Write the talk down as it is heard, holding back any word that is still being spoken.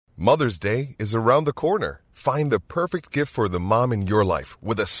Mother's Day is around the corner. Find the perfect gift for the mom in your life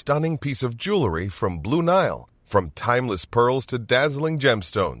with a stunning piece of jewelry from Blue Nile. From timeless pearls to dazzling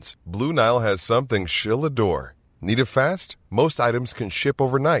gemstones, Blue Nile has something she'll adore. Need it fast? Most items can ship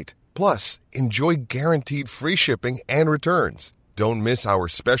overnight. Plus, enjoy guaranteed free shipping and returns. Don't miss our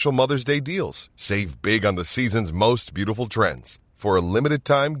special Mother's Day deals. Save big on the season's most beautiful trends. For a limited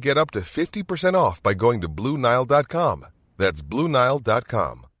time, get up to 50% off by going to BlueNile.com. That's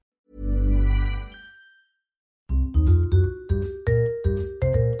BlueNile.com.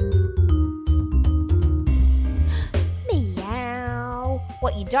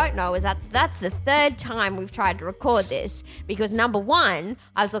 What you don't know is that's the third time we've tried to record this because number one,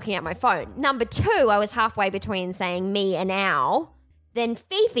 I was looking at my phone. Number two, I was halfway between saying me and ow. Then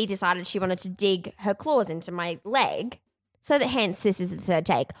Fifi decided she wanted to dig her claws into my leg. So that hence this is the third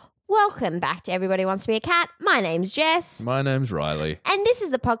take. Welcome back to Everybody Wants to Be a Cat. My name's Jess. My name's Riley. And this is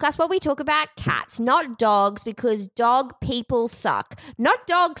the podcast where we talk about cats, not dogs, because dog people suck. Not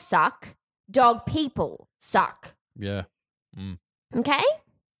dogs suck, dog people suck. Yeah. Okay?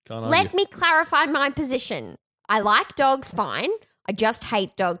 Can't argue. Let me clarify my position. I like dogs fine. I just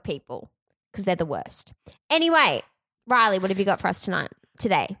hate dog people because they're the worst. Anyway, Riley, what have you got for us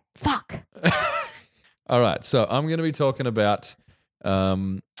today? Fuck. All right. So I'm going to be talking about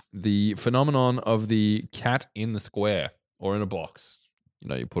the phenomenon of the cat in the square or in a box. You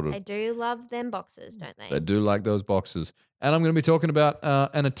know, you put it. They do love them boxes, don't they? They do like those boxes. And I'm going to be talking about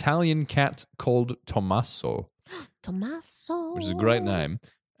an Italian cat called Tommaso. Tommaso. Which is a great name.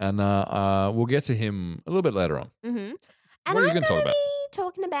 And we'll get to him a little bit later on. Mm-hmm. What And are you I'm going to talk about? be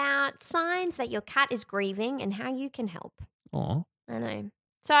talking about signs that your cat is grieving and how you can help. Aw. I know.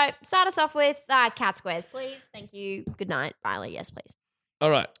 So start us off with cat squares, please. Thank you. Good night, Riley. Yes, please.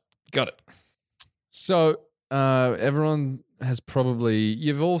 All right. Got it. So everyone has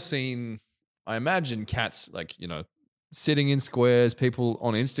you've all seen, I imagine, cats sitting in squares. People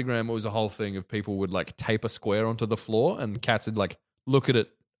on Instagram, it was a whole thing of people would tape a square onto the floor and cats would look at it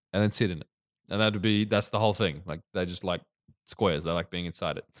and then sit in it. And that's the whole thing. They just like squares. They like being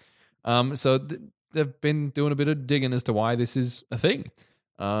inside it. So they've been doing a bit of digging as to why this is a thing.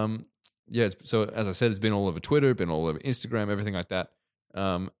 So as I said, it's been all over Twitter, been all over Instagram, everything like that.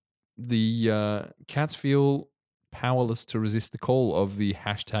 The cats feel powerless to resist the call of the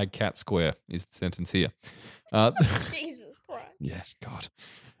hashtag cat square is the sentence here. Jesus Christ. Yes, God.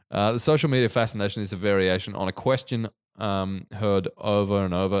 The social media fascination is a variation on a question heard over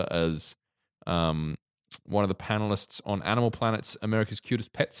and over as one of the panelists on Animal Planet's America's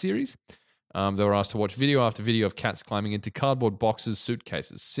Cutest Pet series. They were asked to watch video after video of cats climbing into cardboard boxes,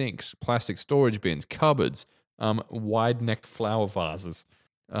 suitcases, sinks, plastic storage bins, cupboards, wide-necked flower vases.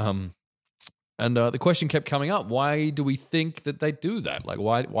 And the question kept coming up, why do we think that they do that?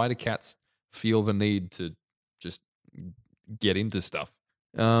 Why do cats feel the need to just get into stuff?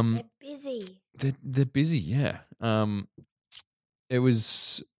 They're busy. They're busy, yeah. It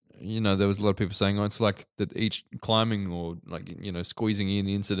was, there was a lot of people saying, it's like that each climbing or squeezing in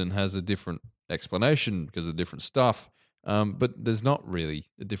incident has a different explanation because of different stuff. But there's not really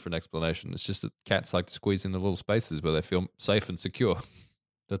a different explanation. It's just that cats like to squeeze into little spaces where they feel safe and secure.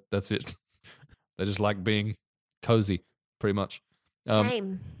 That's it. They just like being cozy, pretty much.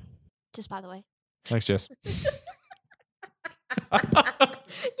 Same. Just by the way. Thanks, Jess.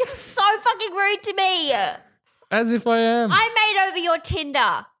 You're so fucking rude to me. As if I am. I made over your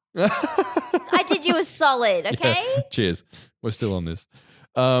Tinder. I did you a solid, okay? Yeah. Cheers. We're still on this.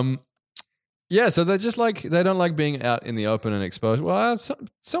 So they're just they don't like being out in the open and exposed. Well,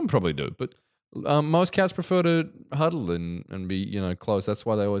 some probably do, but most cats prefer to huddle and be, close. That's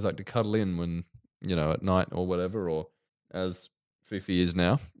why they always like to cuddle in when, at night or whatever, or as Fifi is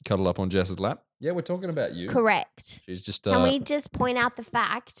now, cuddle up on Jess's lap. Yeah, we're talking about you. Correct. She's just... Can we just point out the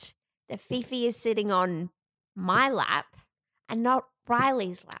fact that Fifi is sitting on my lap and not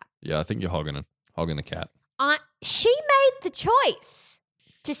Riley's lap? Yeah, I think you're hogging a cat. She made the choice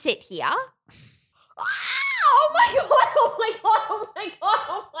to sit here. Oh my god! Oh my god! Oh my god!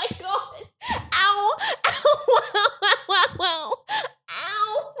 Oh my god! Ow! Ow! Ow! Ow!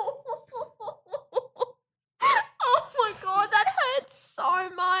 Ow! Oh my god, that hurts so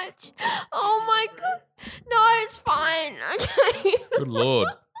much. Oh my god. No, it's fine. Okay. Good Lord.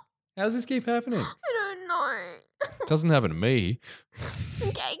 How does this keep happening? I don't know. Doesn't happen to me.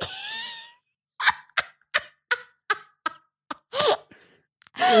 Okay.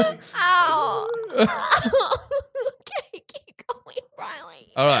 Ow. Okay, keep going,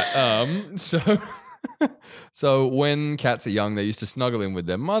 Riley. All right. So So when cats are young, they used to snuggle in with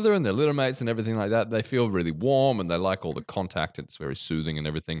their mother and their litter mates and everything like that. They feel really warm and they like all the contact. It's very soothing and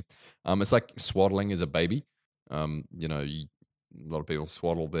everything. It's like swaddling as a baby. A lot of people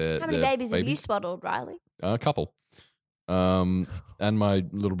swaddle their How many their babies have you swaddled, Riley? A couple. And my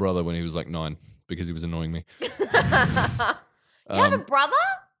little brother when he was like 9 because he was annoying me. You have a brother?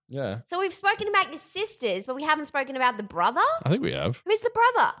 Yeah. So we've spoken about your sisters, but we haven't spoken about the brother? I think we have. Who's the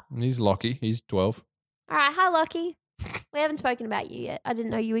brother? He's Lockie. He's 12. All right. Hi, Lockie. We haven't spoken about you yet. I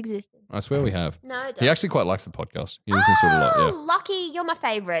didn't know you existed. I swear we have. No, don't. He actually quite likes the podcast. He listens to it a lot, yeah. Lucky, you're my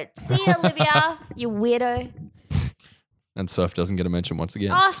favourite. See you, Olivia, you weirdo. And Soph doesn't get a mention once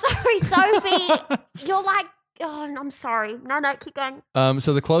again. Oh, sorry, Sophie. You're like, oh, I'm sorry. No, keep going.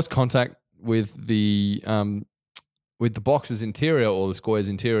 So the close contact with the box's interior or the square's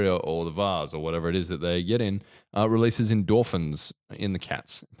interior or the vase or whatever it is that they get in releases endorphins in the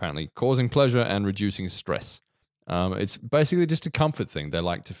cats, apparently causing pleasure and reducing stress. It's basically just a comfort thing. They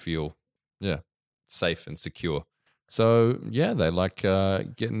like to feel, safe and secure. So they like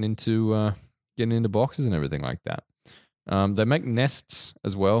getting into boxes and everything like that. They make nests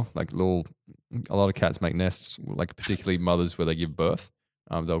as well. Like a lot of cats make nests, like particularly mothers where they give birth.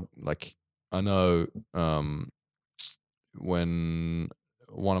 I know when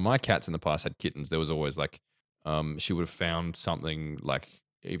one of my cats in the past had kittens, there was always she would have found something like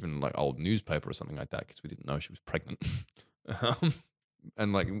even like old newspaper or something like that because we didn't know she was pregnant.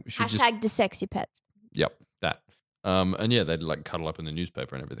 And like she Hashtag desex your pets. Yep, that. They'd like cuddle up in the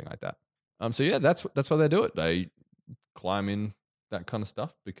newspaper and everything like that. That's why they do it. They climb in that kind of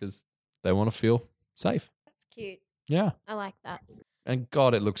stuff because they want to feel safe. That's cute. Yeah. I like that. And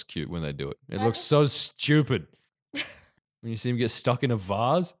God, it looks cute when they do it. It looks so stupid. When you see them get stuck in a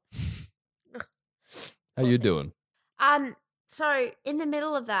vase. How you doing? So in the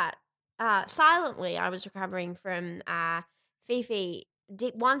middle of that, silently, I was recovering from Fifi.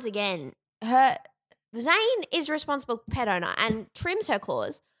 Once again, Zane is a responsible pet owner and trims her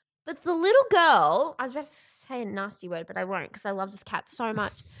claws. But the little girl, I was about to say a nasty word, but I won't because I love this cat so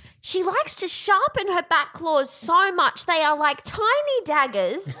much. She likes to sharpen her back claws so much. They are like tiny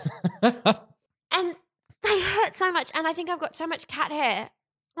daggers and they hurt so much. And I think I've got so much cat hair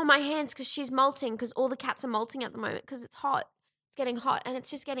on my hands because she's molting because all the cats are molting at the moment because it's hot. It's getting hot and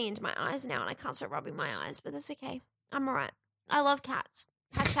it's just getting into my eyes now and I can't stop rubbing my eyes, but that's okay. I'm all right. I love cats.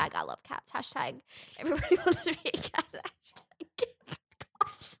 Hashtag I love cats. Hashtag everybody wants to be a cat. Hashtag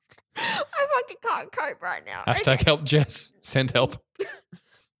I fucking can't cope right now. Hashtag help Jess. Send help.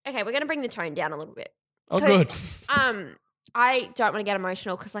 Okay, we're going to bring the tone down a little bit. Oh, good. I don't want to get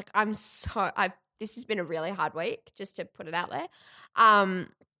emotional because this has been a really hard week, just to put it out there.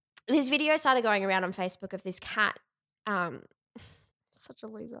 This video started going around on Facebook of this cat, such a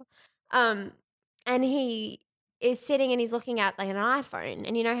loser, and he is sitting and he's looking at like an iPhone,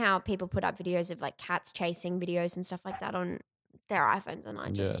 and you know how people put up videos of like cats chasing videos and stuff like that on their iPhones, and I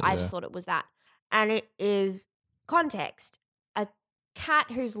just thought it was that. And it is context. A cat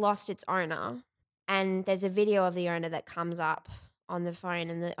who's lost its owner, and there's a video of the owner that comes up on the phone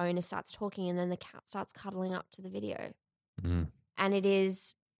and the owner starts talking and then the cat starts cuddling up to the video. And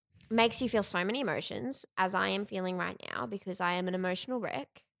it makes you feel so many emotions, as I am feeling right now because I am an emotional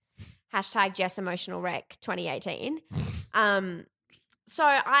wreck. Hashtag Jess Emotional Wreck 2018. So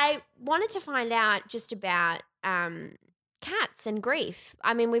I wanted to find out just about cats and grief.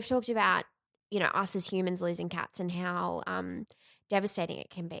 I mean, we've talked about, us as humans losing cats and how devastating it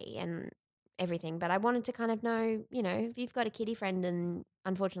can be and everything. But I wanted to kind of know, if you've got a kitty friend and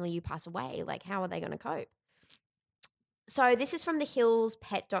unfortunately you pass away, like how are they going to cope? So this is from the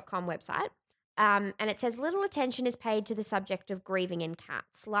hillspet.com website. And it says little attention is paid to the subject of grieving in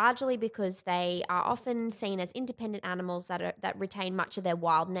cats, largely because they are often seen as independent animals that retain much of their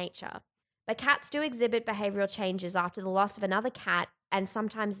wild nature. But cats do exhibit behavioral changes after the loss of another cat, and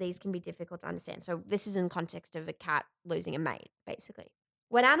sometimes these can be difficult to understand. So this is in context of a cat losing a mate, basically.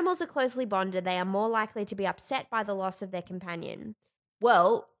 When animals are closely bonded, they are more likely to be upset by the loss of their companion.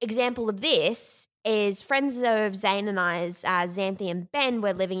 Well, example of this is friends of Zane and I's, Xanthi and Ben,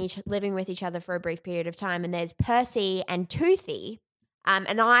 were living with each other for a brief period of time, and there's Percy and Toothy,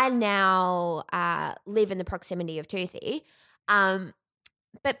 and I now live in the proximity of Toothy,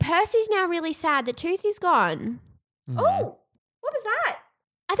 but Percy's now really sad that Toothy's gone. Oh, what was that?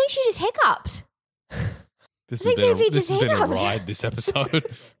 I think she just hiccuped. This has been a ride, this episode.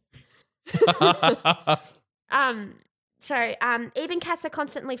 Even cats that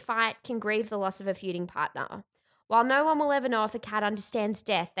constantly fight can grieve the loss of a feuding partner. While no one will ever know if a cat understands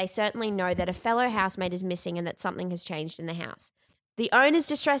death, they certainly know that a fellow housemate is missing and that something has changed in the house. The owner's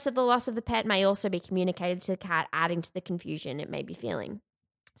distress at the loss of the pet may also be communicated to the cat, adding to the confusion it may be feeling.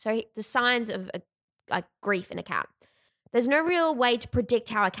 So the signs of grief in a cat. There's no real way to predict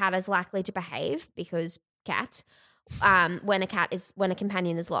how a cat is likely to behave because cats, when a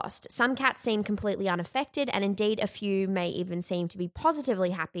companion is lost. Some cats seem completely unaffected, and indeed a few may even seem to be positively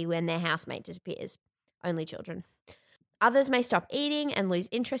happy when their housemate disappears. Only children. Others may stop eating and lose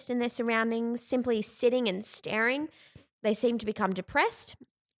interest in their surroundings, simply sitting and staring. They seem to become depressed.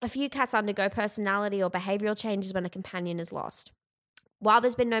 A few cats undergo personality or behavioral changes when a companion is lost. While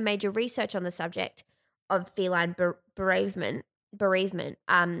there's been no major research on the subject of feline bereavement,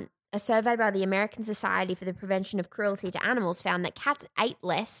 a survey by the American Society for the Prevention of Cruelty to Animals found that cats ate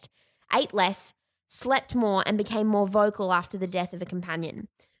less, slept more, and became more vocal after the death of a companion.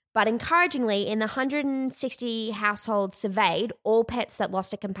 But encouragingly, in the 160 households surveyed, all pets that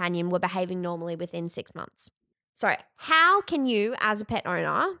lost a companion were behaving normally within 6 months. So how can you, as a pet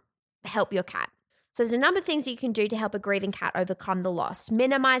owner, help your cat? So there's a number of things you can do to help a grieving cat overcome the loss.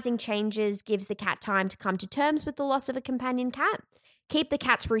 Minimizing changes gives the cat time to come to terms with the loss of a companion cat. Keep the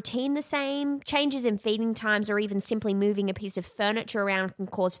cat's routine the same. Changes in feeding times or even simply moving a piece of furniture around can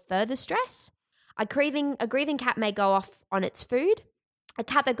cause further stress. A grieving cat may go off on its food. A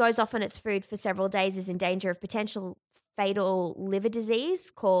cat that goes off on its food for several days is in danger of potential fatal liver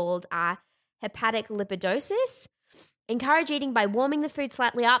disease called hepatic lipidosis. Encourage eating by warming the food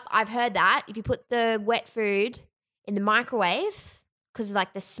slightly up. I've heard that. If you put the wet food in the microwave, because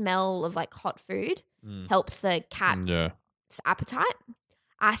like the smell of like hot food helps the cat's appetite.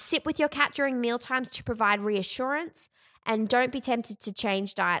 Sit with your cat during mealtimes to provide reassurance, and don't be tempted to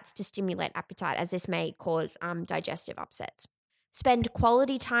change diets to stimulate appetite, as this may cause digestive upsets. Spend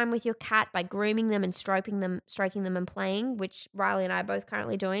quality time with your cat by grooming them and stroking them and playing, which Riley and I are both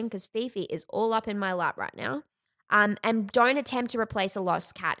currently doing because Fifi is all up in my lap right now. And don't attempt to replace a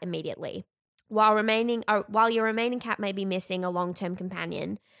lost cat immediately. While your remaining cat may be missing a long-term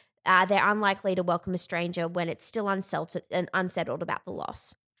companion, they're unlikely to welcome a stranger when it's still unsettled about the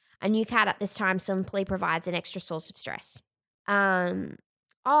loss. A new cat at this time simply provides an extra source of stress.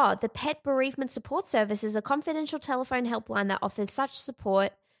 The Pet Bereavement Support Service is a confidential telephone helpline that offers such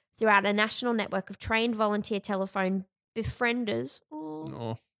support throughout a national network of trained volunteer telephone befrienders.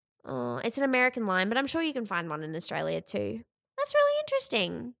 It's an American line, but I'm sure you can find one in Australia too. That's really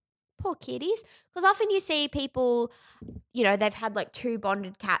interesting. Poor kitties. Because often you see people, they've had like 2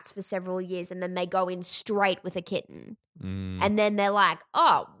 bonded cats for several years and then they go in straight with a kitten. And then they're like,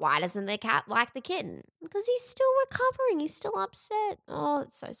 oh, why doesn't the cat like the kitten? Because he's still recovering. He's still upset. Oh,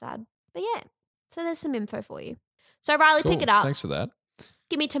 that's so sad. But yeah, so there's some info for you. So Riley, Cool. pick it up. Thanks for that.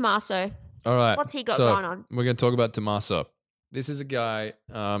 Give me Tommaso. All right. What's he got going on? We're going to talk about Tommaso. This is a guy,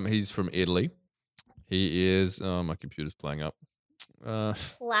 he's from Italy. He is, my computer's playing up.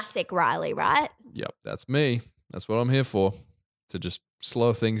 Classic Riley, right? Yep, that's me. That's what I'm here for, to just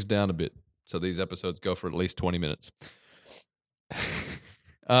slow things down a bit so these episodes go for at least 20 minutes.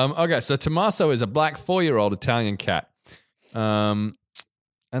 Okay, so Tommaso is a black 4-year-old Italian cat. And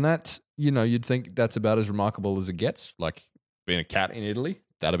that, you'd think that's about as remarkable as it gets, like being a cat in Italy.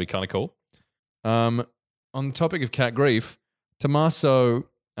 That'd be kind of cool. On the topic of cat grief, Tommaso,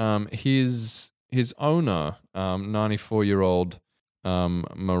 his owner, 94-year-old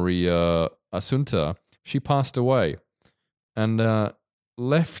Maria Assunta, she passed away and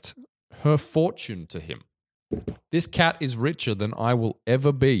left her fortune to him. This cat is richer than I will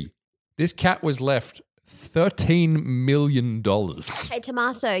ever be. This cat was left $13 million. Hey,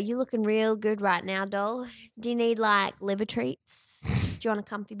 Tommaso, you looking real good right now, doll. Do you need like liver treats? Do you want a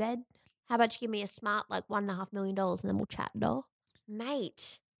comfy bed? How about you give me a smart like $1.5 million and then we'll chat, doll?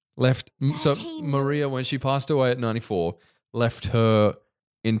 Mate. So Maria, when she passed away at 94, left her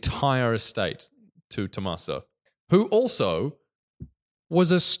entire estate to Tommaso, who also was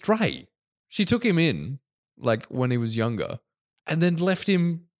a stray. She took him in like when he was younger and then left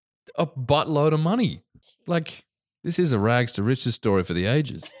him a buttload of money. Like, this is a rags to riches story for the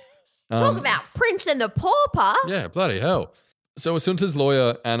ages. Talk about Prince and the Pauper. Yeah, bloody hell. So Assunta's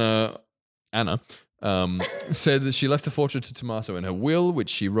lawyer, Anna, said that she left the fortune to Tommaso in her will,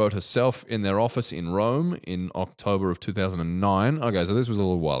 which she wrote herself in their office in Rome in October of 2009. Okay, so this was a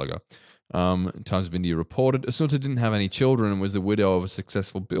little while ago. Times of India reported Assunta didn't have any children and was the widow of a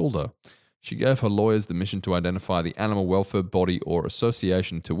successful builder. She gave her lawyers the mission to identify the animal welfare body or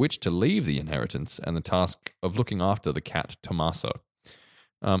association to which to leave the inheritance and the task of looking after the cat Tommaso.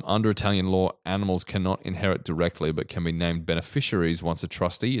 Under Italian law, animals cannot inherit directly but can be named beneficiaries once a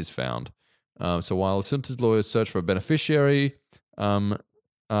trustee is found. So while Assunta's lawyers search for a beneficiary,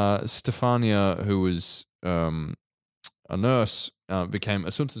 Stefania, who was a nurse, became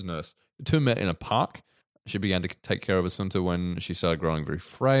Asunta's nurse. The two met in a park. She began to take care of Asunta when she started growing very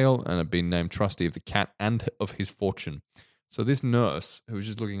frail and had been named trustee of the cat and of his fortune. So this nurse, who was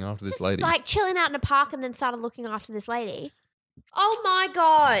just looking after this lady. Like chilling out in a park and then started looking after this lady. Oh my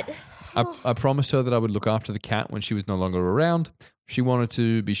God. I promised her that I would look after the cat when she was no longer around. She wanted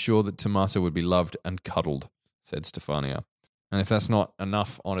to be sure that Tommaso would be loved and cuddled, said Stefania. And if that's not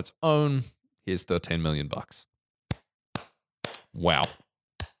enough on its own, here's $13 million. Wow.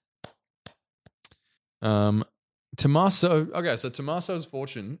 Tommaso's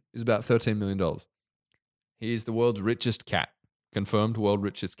fortune is about $13 million. He is the world's richest cat. Confirmed world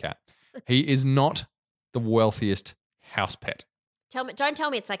richest cat. He is not the wealthiest house pet. Don't tell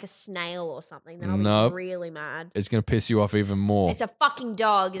me it's like a snail or something. Then I'll Nope. be really mad. It's going to piss you off even more. It's a fucking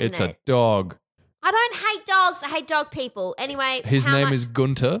dog, isn't It's it? a dog. I don't hate dogs. I hate dog people. Anyway, His name is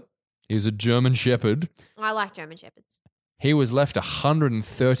Gunther. He's a German Shepherd. I like German Shepherds. He was left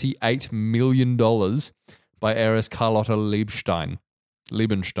 $138 million by heiress Carlotta Liebenstein.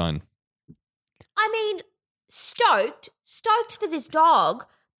 I mean, stoked for this dog,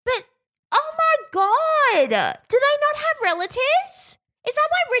 but oh my God, do they not have relatives? Is that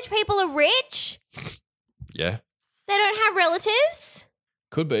why rich people are rich? Yeah, They don't have relatives?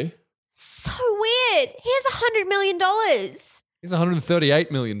 could be. So weird. He has $100 million. He's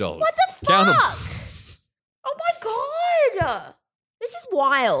 $138 million. What the Count 'em. fuck? Oh my God. This is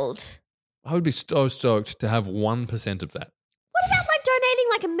wild. I would be so stoked to have 1% of that. What about like donating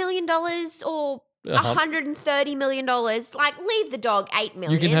like $1 million or $130 million? Like leave the dog $8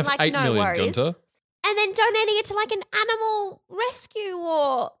 million. You can have like, $8 no million, worries. Gunther. And then donating it to like an animal rescue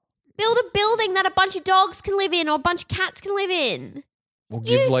or build a building that a bunch of dogs can live in or a bunch of cats can live in. We'll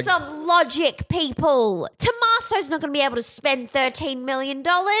give Use like some logic, people. Tommaso's not going to be able to spend $13 million.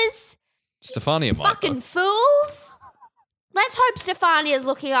 Stefania might. Fucking fools. Let's hope Stefania's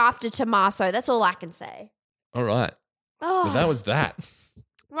looking after Tommaso. That's all I can say. All right. Oh, But that was that.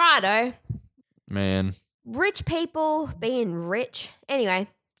 righto. Man, Rich people being rich. Anyway,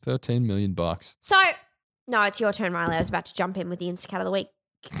 $13 million. so, no, it's your turn, Riley. I was about to jump in with the Instacat of the week.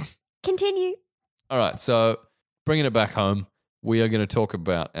 Continue. All right, so bringing it back home, we are going to talk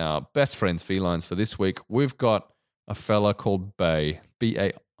about our best friends felines for this week. We've got a fella called Bay,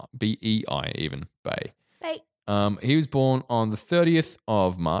 B-E-I even, Bay. Bye. He was born on the 30th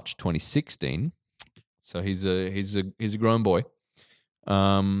of March, 2016. So he's a grown boy.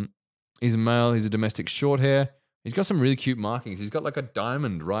 He's a male. He's a domestic short hair. He's got some really cute markings. He's got like a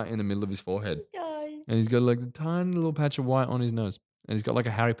diamond right in the middle of his forehead. He does. And he's got like a tiny little patch of white on his nose. And he's got like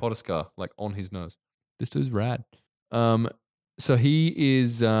a Harry Potter scar like on his nose. This dude's rad. So he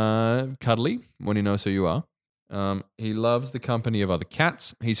is cuddly when he knows who you are. He loves the company of other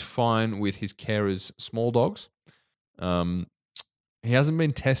cats. He's fine with his carers' small dogs. He hasn't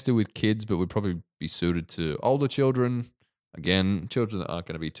been tested with kids, but would probably be suited to older children. Again, children that aren't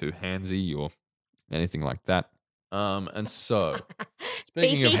going to be too handsy or anything like that. And so,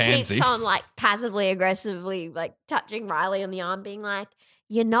 speaking Fifi of handsy, keeps on like passively aggressively like touching Riley on the arm, being like,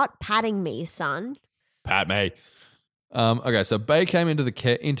 "You're not patting me, son." pat me. Okay, so Bay came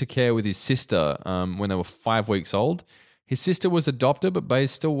into care with his sister when they were 5 weeks old. His sister was adopted, but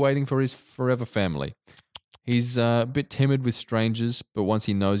Bay's still waiting for his forever family. He's a bit timid with strangers, but once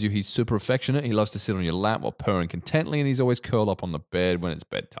he knows you, he's super affectionate. He loves to sit on your lap while purring contently, and he's always curled up on the bed when it's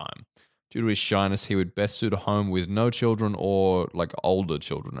bedtime. Due to his shyness, he would best suit a home with no children or like older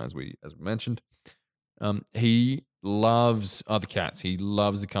children, as we mentioned. He loves other cats. He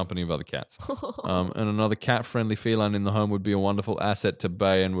loves the company of other cats. And another cat-friendly feline in the home would be a wonderful asset to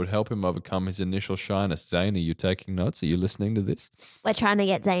Bay and would help him overcome his initial shyness. Zane, are you taking notes? Are you listening to this? We're trying to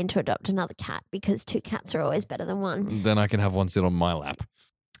get Zane to adopt another cat because 2 cats are always better than 1. Then I can have one sit on my lap.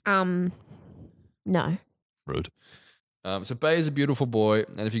 No. Rude. So Bay is a beautiful boy,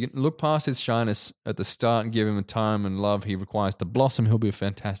 and if you can look past his shyness at the start and give him the time and love he requires to blossom, he'll be a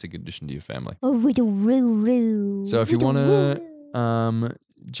fantastic addition to your family. Oh, riddle. So if you want to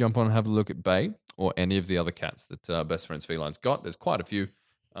jump on and have a look at Bay or any of the other cats that Best Friends Felines got, there's quite a few.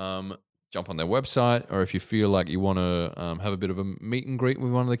 Jump on their website, or if you feel like you want to have a bit of a meet and greet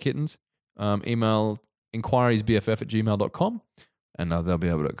with one of the kittens, email inquiriesbff@gmail.com, and they'll be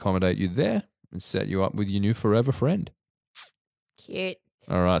able to accommodate you there and set you up with your new forever friend. Cute.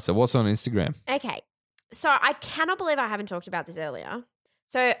 All right, so what's on Instagram? Okay. So I cannot believe I haven't talked about this earlier.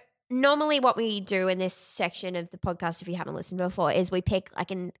 So normally what we do in this section of the podcast, if you haven't listened before, is we pick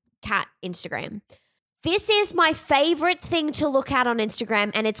like a cat Instagram. This is my favorite thing to look at on Instagram,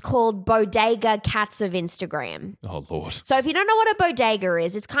 and it's called Bodega Cats of Instagram. Oh, Lord. So if you don't know what a bodega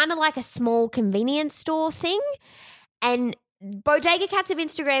is, it's kind of like a small convenience store thing. And Bodega Cats of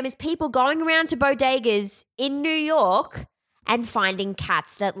Instagram is people going around to bodegas in New York and finding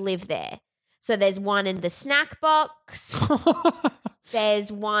cats that live there. So there's one in the snack box.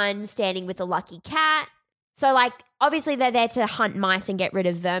 There's one standing with a lucky cat. So, like, obviously they're there to hunt mice and get rid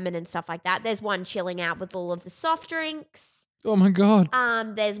of vermin and stuff like that. There's one chilling out with all of the soft drinks. Oh, my God.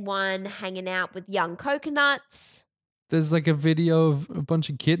 There's one hanging out with young coconuts. There's like a video of a bunch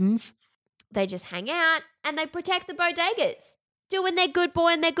of kittens. They just hang out and they protect the bodegas, doing their good boy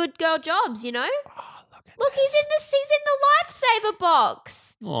and their good girl jobs, you know? Oh, Look, he's in the lifesaver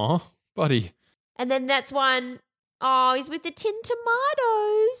box. Oh, buddy. And then that's one, he's with the tin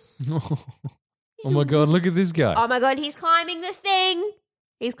tomatoes. Oh, my God. Look at this guy. Oh, my God, he's climbing the thing.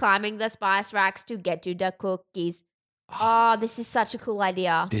 He's climbing the spice racks to get to the cookies. Oh, this is such a cool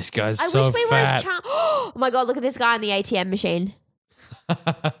idea. This guy's I so wish we were fat. as Oh, my God, look at this guy on the ATM machine.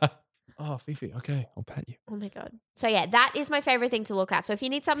 Oh, Fifi. Okay, I'll pat you. Oh, my God. So, yeah, that is my favorite thing to look at. So, if you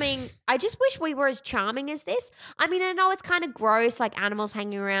need something, I just wish we were as charming as this. I mean, I know it's kind of gross, like animals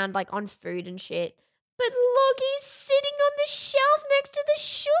hanging around, like on food and shit. But look, he's sitting on the shelf next to the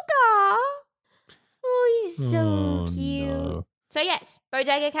sugar. Oh, he's so cute. No. So, yes,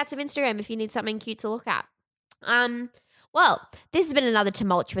 Bodega Cats of Instagram if you need something cute to look at. Well, this has been another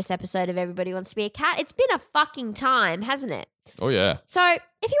tumultuous episode of Everybody Wants to Be a Cat. It's been a fucking time, hasn't it? Oh, yeah. So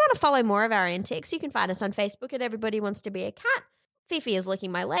if you want to follow more of our antics, you can find us on Facebook at Everybody Wants to Be a Cat. Fifi is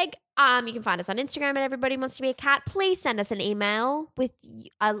licking my leg. You can find us on Instagram at Everybody Wants to Be a Cat. Please send us an email with,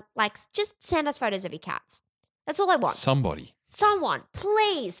 just send us photos of your cats. That's all I want. Someone,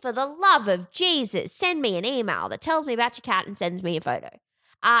 please, for the love of Jesus, send me an email that tells me about your cat and sends me a photo.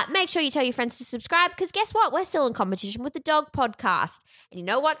 Make sure you tell your friends to subscribe because guess what? We're still in competition with the Dog Podcast. And you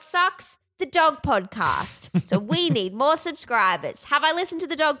know what sucks? The Dog Podcast. So we need more subscribers. Have I listened to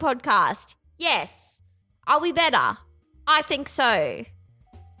the Dog Podcast? Yes. Are we better? I think so.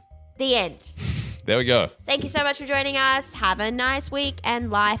 The end. There we go. Thank you so much for joining us. Have a nice week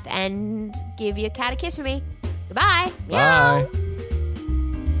and life and give your cat a kiss for me. Goodbye. Bye. Meow.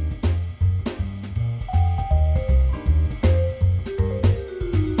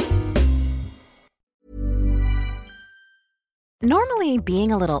 Normally,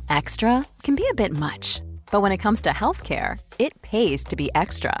 being a little extra can be a bit much, but when it comes to healthcare, it pays to be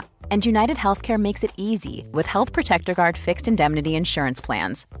extra. And United Healthcare makes it easy with Health Protector Guard fixed indemnity insurance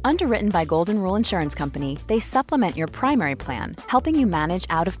plans. Underwritten by Golden Rule Insurance Company, they supplement your primary plan, helping you manage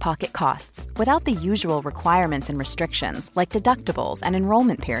out-of-pocket costs without the usual requirements and restrictions like deductibles and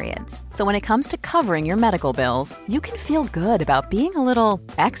enrollment periods. So when it comes to covering your medical bills, you can feel good about being a little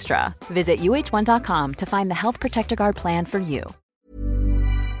extra. Visit UH1.com to find the Health Protector Guard plan for you.